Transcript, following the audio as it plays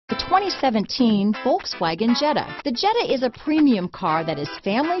2017 Volkswagen Jetta. The Jetta is a premium car that is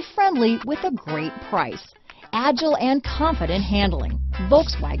family friendly with a great price. Agile and confident handling.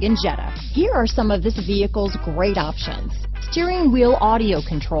 Volkswagen Jetta. Here are some of this vehicle's great options: steering wheel audio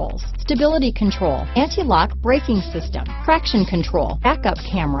controls, stability control, anti-lock braking system, traction control, backup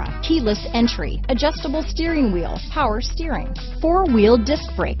camera, keyless entry, adjustable steering wheel, power steering, four-wheel disc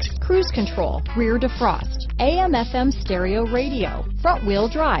brakes, cruise control, rear defrost, AM/FM stereo radio, front-wheel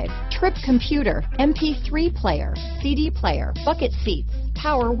drive, trip computer, MP3 player, CD player, bucket seats,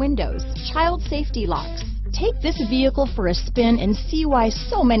 power windows, child safety locks. Take this vehicle for a spin and see why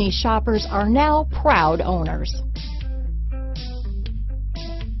so many shoppers are now proud owners.